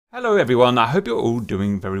Hello everyone, I hope you're all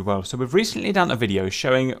doing very well. So we've recently done a video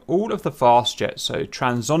showing all of the fast jets, so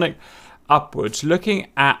transonic upwards,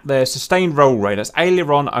 looking at their sustained roll rate. That's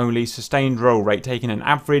aileron only sustained roll rate, taking an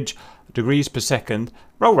average degrees per second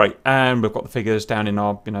roll rate. And we've got the figures down in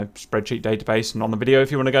our spreadsheet database and on the video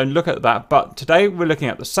if you want to go and look at that. But today we're looking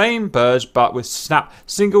at the same birds but with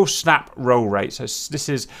single snap roll rate. So this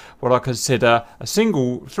is what I consider a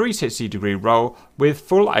single 360 degree roll with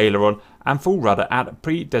full aileron and full rudder at a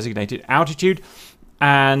pre-designated altitude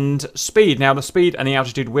and speed. Now the speed and the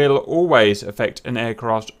altitude will always affect an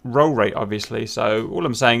aircraft's roll rate, obviously. So all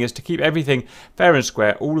I'm saying is to keep everything fair and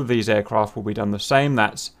square, all of these aircraft will be done the same.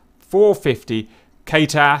 That's 450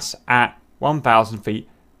 KTAS at 1,000 feet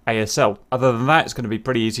ASL. Other than that, it's going to be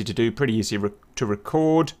pretty easy to do, pretty easy to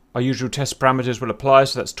record. Our usual test parameters will apply,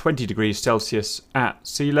 so that's 20 degrees Celsius at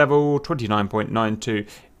sea level, 29.92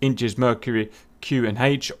 inches mercury, Q and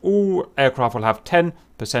H. All aircraft will have 10%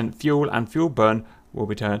 fuel and fuel burn will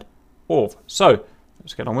be turned off. So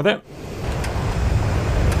let's get on with it.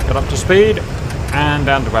 Get up to speed and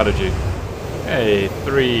down to altitude. Okay,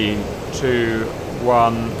 3, 2,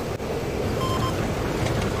 1.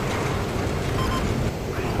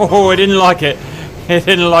 Oh, it didn't like it. It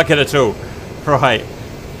didn't like it at all. Right.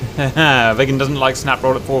 Vegan doesn't like snap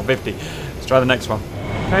roll at 450. Let's try the next one.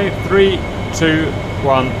 Okay, 3, 2,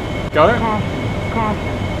 1, go.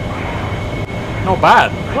 Not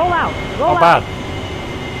bad. Roll out. Roll Not out.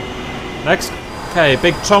 bad. Next. Okay,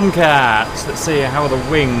 big tomcats. Let's see how are the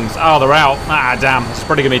wings. Oh, they're out. Ah, damn. It's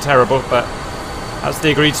probably going to be terrible, but that's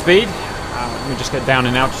the agreed speed. Let me just get down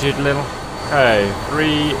in altitude a little. Okay,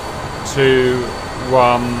 3, 2,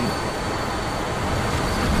 1.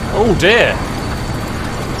 Oh dear.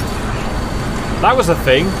 That was a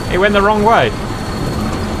thing. It went the wrong way.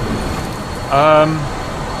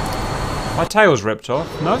 My tail's ripped off.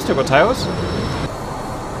 No, I've still got tails.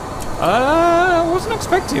 I wasn't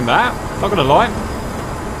expecting that. Not gonna lie.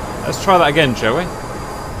 Let's try that again, shall we?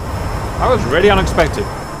 That was really unexpected.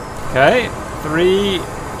 Okay, 3,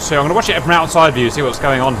 2. I'm gonna watch it from outside view, see what's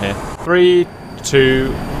going on here. 3,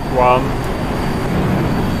 2, 1.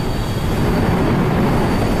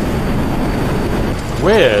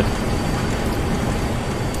 Weird.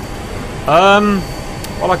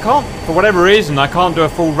 Well, I can't, for whatever reason, I can't do a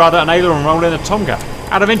full rudder and aileron roll in a tomcat.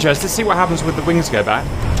 Out of interest, let's see what happens with the wings go back.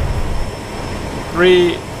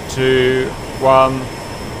 3, 2, 1.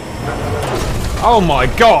 Oh my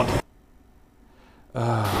god!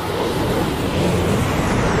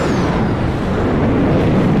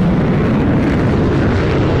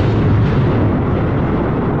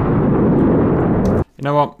 You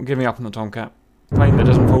know what? Give me up on the tomcat. Plane that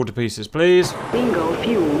doesn't fall to pieces, please. Bingo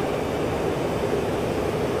fuel.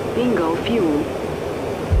 Bingo fuel.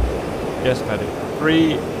 Yes, Paddy.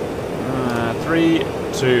 3,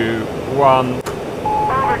 2, 1.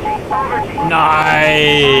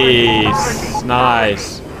 Nice!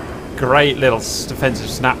 Nice. Great little defensive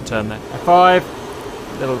snap turn there. 5.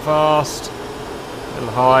 Little fast.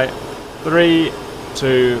 Little high. 3,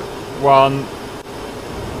 2, 1.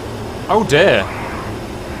 Oh dear.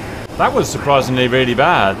 That was surprisingly really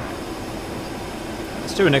bad.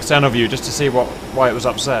 Let's do an external view just to see why it was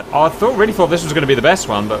upset. I really thought this was going to be the best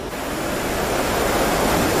one, but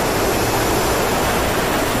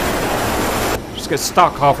just gets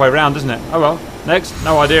stuck halfway around, doesn't it? Oh well. Next,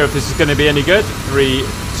 no idea if this is going to be any good. 3,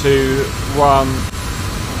 2, 1.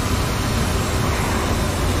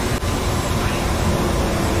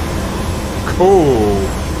 Cool.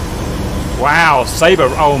 Wow, saber.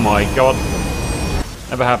 Oh my god.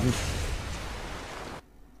 Never happened.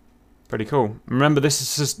 Pretty cool. Remember, this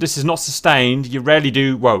is not sustained. You rarely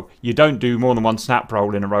do. Well, you don't do more than one snap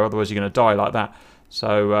roll in a row, otherwise you're going to die like that.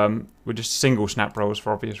 So we're just single snap rolls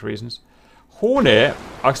for obvious reasons. Hornet.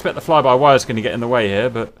 I expect the fly-by-wire is going to get in the way here,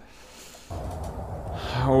 but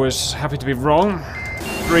always happy to be wrong.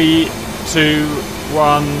 3, 2,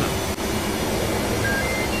 1.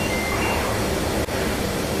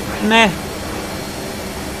 Nah.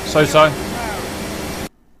 So.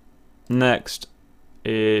 Next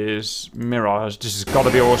is Mirage. This has got to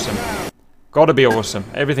be awesome. Got to be awesome.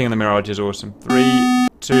 Everything in the Mirage is awesome. 3,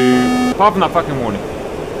 2, apart from that fucking warning.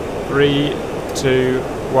 3, 2,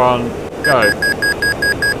 1, go.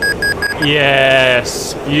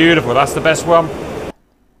 Yes, beautiful. That's the best one.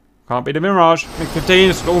 Can't beat the Mirage. MiG-15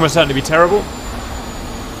 is almost certainly be terrible.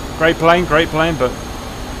 Great plane, but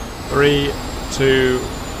 3, 2,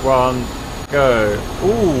 1, go.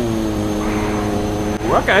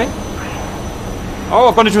 Ooh, okay. Oh,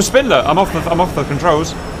 I've gone into a spindler. I'm off the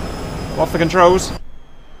controls. I'm off the controls.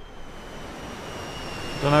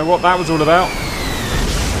 Don't know what that was all about.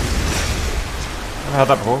 I've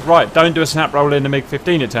had that before. Right, don't do a snap roll in the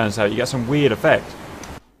MiG-15, it turns out. You get some weird effect.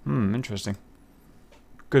 Interesting.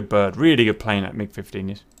 Good bird. Really good plane, that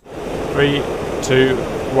MiG-15 is. 3, 2,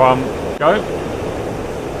 1, go.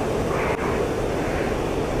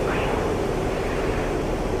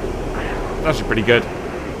 That's actually pretty good.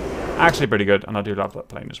 Actually pretty good, and I do love that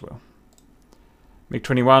plane as well.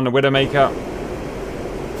 MiG-21, the Widowmaker.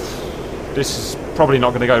 This is probably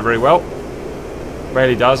not going to go very well.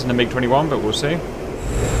 Rarely does in the MiG-21, but we'll see.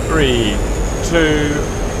 3, 2,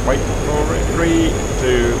 wait for it. 3,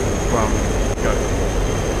 2, 1, go.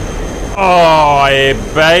 Oh,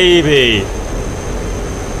 baby!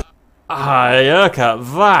 Look at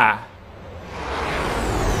that!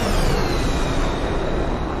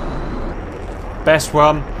 Best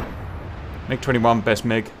one. MiG-21, best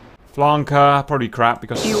MiG. Flanker, probably crap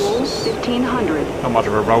because... Fuel 1500. Not much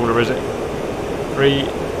of a roller, is it? 3,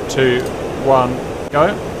 2, 1,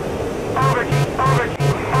 go.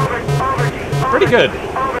 Pretty good.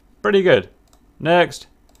 Pretty good. Next.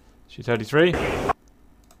 Su-33.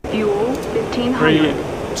 Fuel 1500.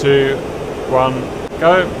 3, 2, 1,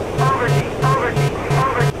 go.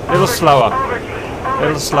 A little slower. A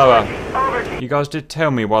little slower. You guys did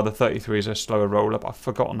tell me why the 33 is a slower roller, but I've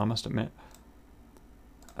forgotten, I must admit.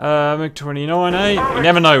 MiG-29, eh? You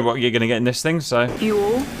never know what you're going to get in this thing, so...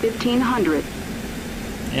 Fuel 1500.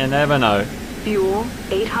 You never know. Fuel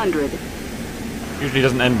 800. Usually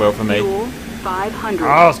doesn't end well for me. Fuel 500.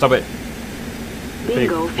 Oh, stop it.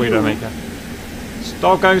 Bingo Big fuel. Widowmaker.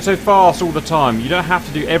 Stop going so fast all the time. You don't have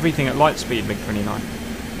to do everything at light speed, MiG-29.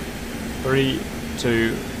 3,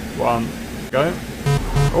 2, 1, go.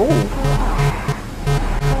 Oh.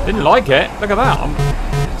 Didn't like it. Look at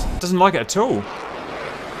that. Doesn't like it at all.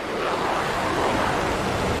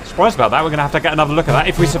 Surprised about that. We're going to have to get another look at that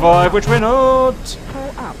if we survive, which we're not. Let's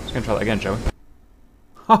go and try that again, shall we?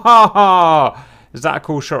 Ha ha ha! Is that a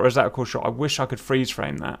cool shot or is that a cool shot? I wish I could freeze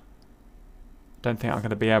frame that. Don't think I'm going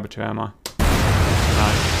to be able to, am I?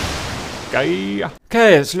 No. Okay,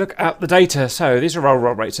 let's look at the data. So these are roll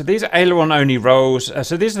rates. So these are aileron only rolls.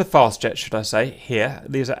 So these are the fast jets, should I say, here.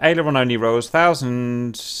 These are aileron only rolls,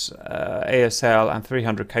 1000 ASL and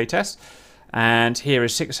 300 KTS. And here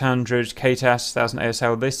is 600 KTS, 1000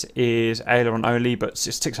 ASL. This is aileron only, but it's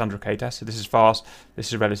 600 KTS. So this is fast.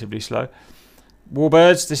 This is relatively slow.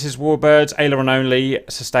 Warbirds, this is Warbirds, aileron only,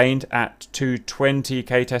 sustained at 220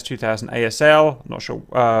 KTS, 2000 ASL. I'm not sure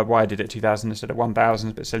why I did it 2000 instead of 1000,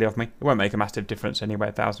 it's a bit silly of me. It won't make a massive difference anyway,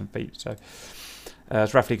 1000 feet, so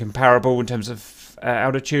it's roughly comparable in terms of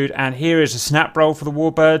altitude. And here is a snap roll for the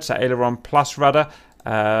Warbirds, so aileron plus rudder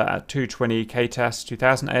at 220 KTS,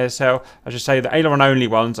 2000 ASL. I should say the aileron only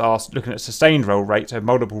ones are looking at sustained roll rates, so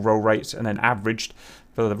multiple roll rates and then averaged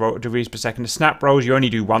for the degrees per second. The snap rolls you only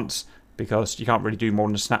do once, because you can't really do more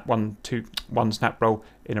than a snap one snap roll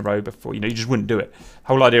in a row before, you just wouldn't do it.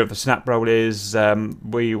 Whole idea of the snap roll is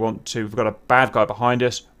we've got a bad guy behind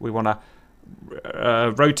us, we want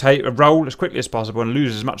to rotate a roll as quickly as possible and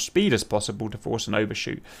lose as much speed as possible to force an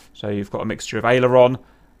overshoot. So you've got a mixture of aileron,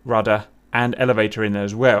 rudder and elevator in there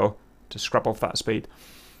as well to scrub off that speed.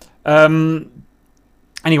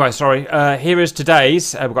 Anyway, sorry, here is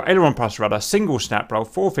today's, we've got aileron plus rudder, single snap roll,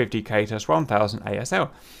 450 KTS, 1000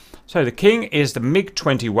 ASL. So the king is the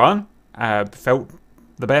MiG-21, felt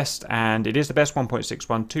the best, and it is the best,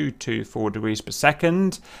 1.61224 degrees per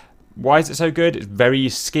second. Why is it so good? It's very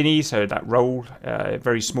skinny, so that roll,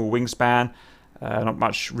 very small wingspan, not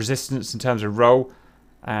much resistance in terms of roll,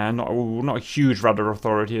 and not a huge rudder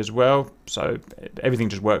authority as well, so everything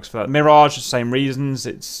just works for that. Mirage, the same reasons,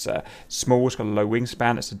 it's small, it's got a low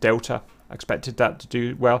wingspan, it's a Delta, I expected that to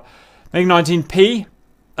do well. MiG-19P.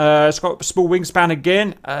 It's got a small wingspan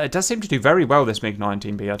again. It does seem to do very well, this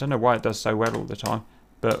MiG-19B. I don't know why it does so well all the time,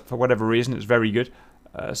 but for whatever reason, it's very good.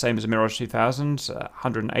 Same as the Mirage 2000,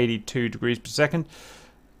 182 degrees per second.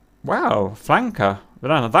 Wow, flanker. But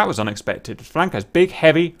no, that was unexpected. Flanker's big,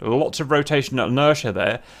 heavy, lots of rotational inertia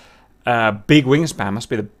there. Big wingspan, must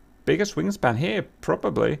be the biggest wingspan here,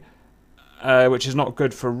 probably. Which is not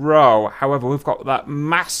good for roll. However, we've got that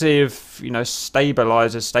massive,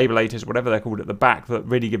 stabilators, whatever they're called at the back, that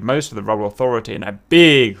really give most of the roll authority, and they're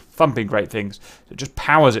big, thumping great things. So it just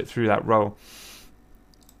powers it through that roll.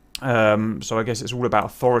 So I guess it's all about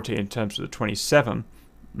authority in terms of the 27.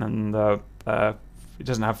 And it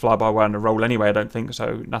doesn't have fly-by-wire on the roll anyway, I don't think,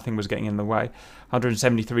 so nothing was getting in the way.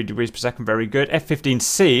 173 degrees per second, very good.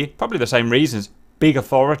 F-15C, probably the same reasons. Big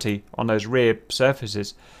authority on those rear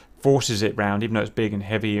surfaces. Forces it round, even though it's big and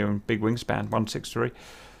heavy and big wingspan, 163.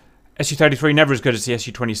 Su-33, never as good as the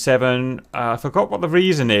Su-27. I forgot what the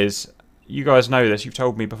reason is. You guys know this, you've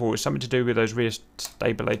told me before. It's something to do with those rear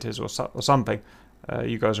stabilators or something.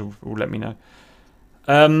 You guys will let me know.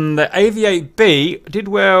 The AV8B did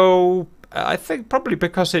well. I think probably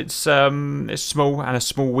because it's small and a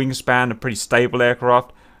small wingspan, a pretty stable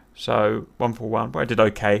aircraft. So 141, but I did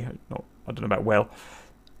okay. I don't know about well.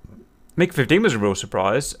 MiG-15 was a real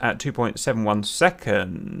surprise at 2.71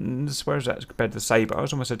 seconds. Where is that compared to the Sabre? I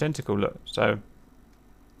was almost identical, look. So,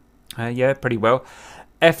 yeah, pretty well.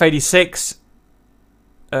 F-86,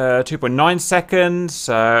 2.9 seconds.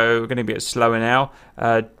 So, we're going to be a bit slower now.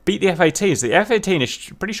 Beat the F-18s. The F-18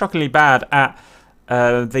 is pretty shockingly bad at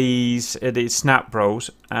these snap rolls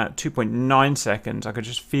at 2.9 seconds. I could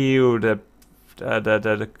just feel the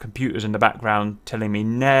computers in the background telling me,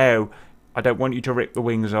 no, I don't want you to rip the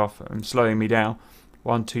wings off and slowing me down.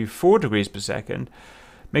 124 degrees per second.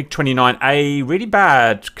 MiG-29A, really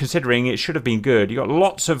bad considering it should have been good. You got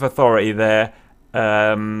lots of authority there.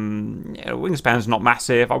 Yeah, wingspan's not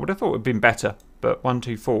massive. I would have thought it would have been better, but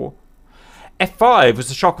 124. F5 was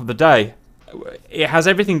the shock of the day. It has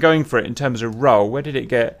everything going for it in terms of roll. Where did it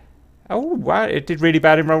get? Oh wow, it did really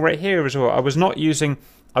bad in roll right here as well. I was not using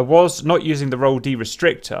the roll D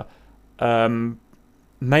restrictor.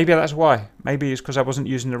 Maybe that's why. Maybe it's because I wasn't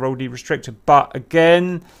using the roll D restrictor. But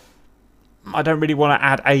again, I don't really want to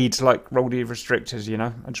add aids like roll D restrictors, you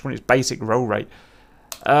know. I just want its basic roll rate.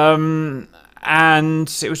 And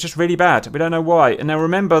it was just really bad. We don't know why. And now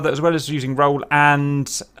remember that as well as using roll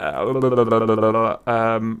and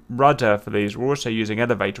rudder for these, we're also using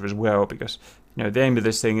elevator as well, because you know the aim of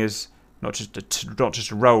this thing is not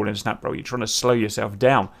just a roll and snap roll. You're trying to slow yourself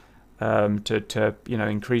down to you know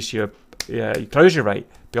increase your closure rate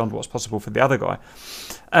beyond what's possible for the other guy.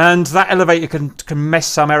 And that elevator can mess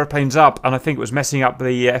some aeroplanes up, and I think it was messing up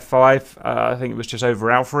the F5. I think it was just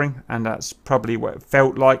over-alphaing, and that's probably what it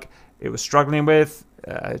felt like it was struggling with.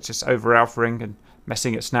 It's just over-alphaing and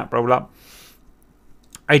messing its snap roll up.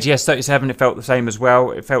 AGS-37, it felt the same as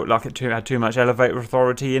well. It felt like it had too much elevator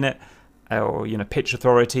authority in it, or you know pitch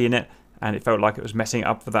authority in it, and it felt like it was messing it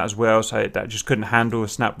up for that as well. So that just couldn't handle a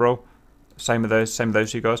snap roll. Same with those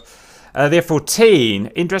two guys. The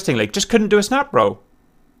F-14, interestingly, just couldn't do a snap roll.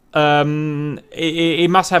 It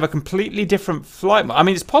must have a completely different flight. I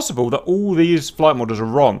mean, it's possible that all these flight models are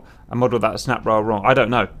wrong and modeled that snap roll wrong. I don't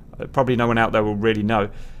know. Probably no one out there will really know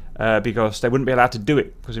because they wouldn't be allowed to do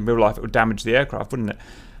it, because in real life it would damage the aircraft, wouldn't it?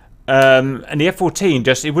 And the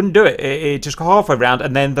F-14 it wouldn't do it. It just got halfway around,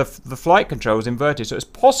 and then the flight control is inverted. So it's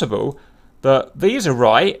possible that these are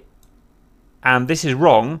right and this is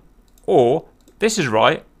wrong, or this is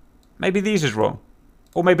right. Maybe these is wrong,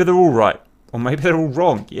 or maybe they're all right, or maybe they're all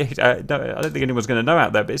wrong. Yeah, I don't think anyone's going to know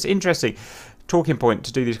out there, but it's interesting talking point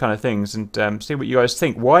to do these kind of things and see what you guys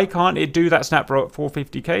think. Why can't it do that snap roll at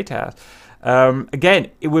 450k towers? Again,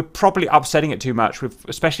 we're probably upsetting it too much,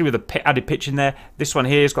 especially with the added pitch in there. This one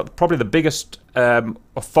here has got probably the biggest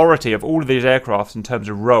authority of all of these aircrafts in terms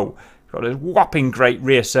of roll. It's got those whopping great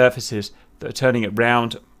rear surfaces that are turning it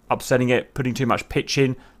round, upsetting it, putting too much pitch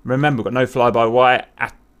in. Remember, we've got no fly-by-wire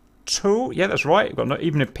at all. Yeah, that's right. We've got not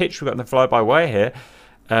even a pitch. We've got no fly-by-wire here.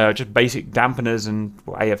 Just basic dampeners and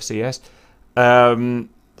AFCS. So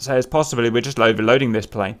it's possibly we're just overloading this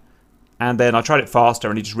plane. And then I tried it faster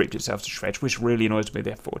and it just ripped itself to shreds, which really annoys me,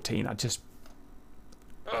 the F-14.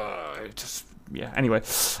 Yeah, anyway.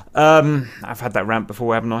 I've had that rant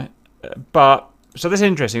before, haven't I? So this is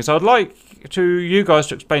interesting. So I'd like you guys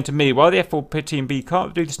to explain to me why the F-14B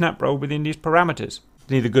can't do the snap roll within these parameters.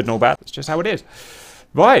 Neither good nor bad. It's just how it is.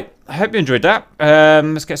 Right. I hope you enjoyed that.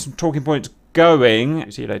 Let's get some talking points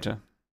going. See you later.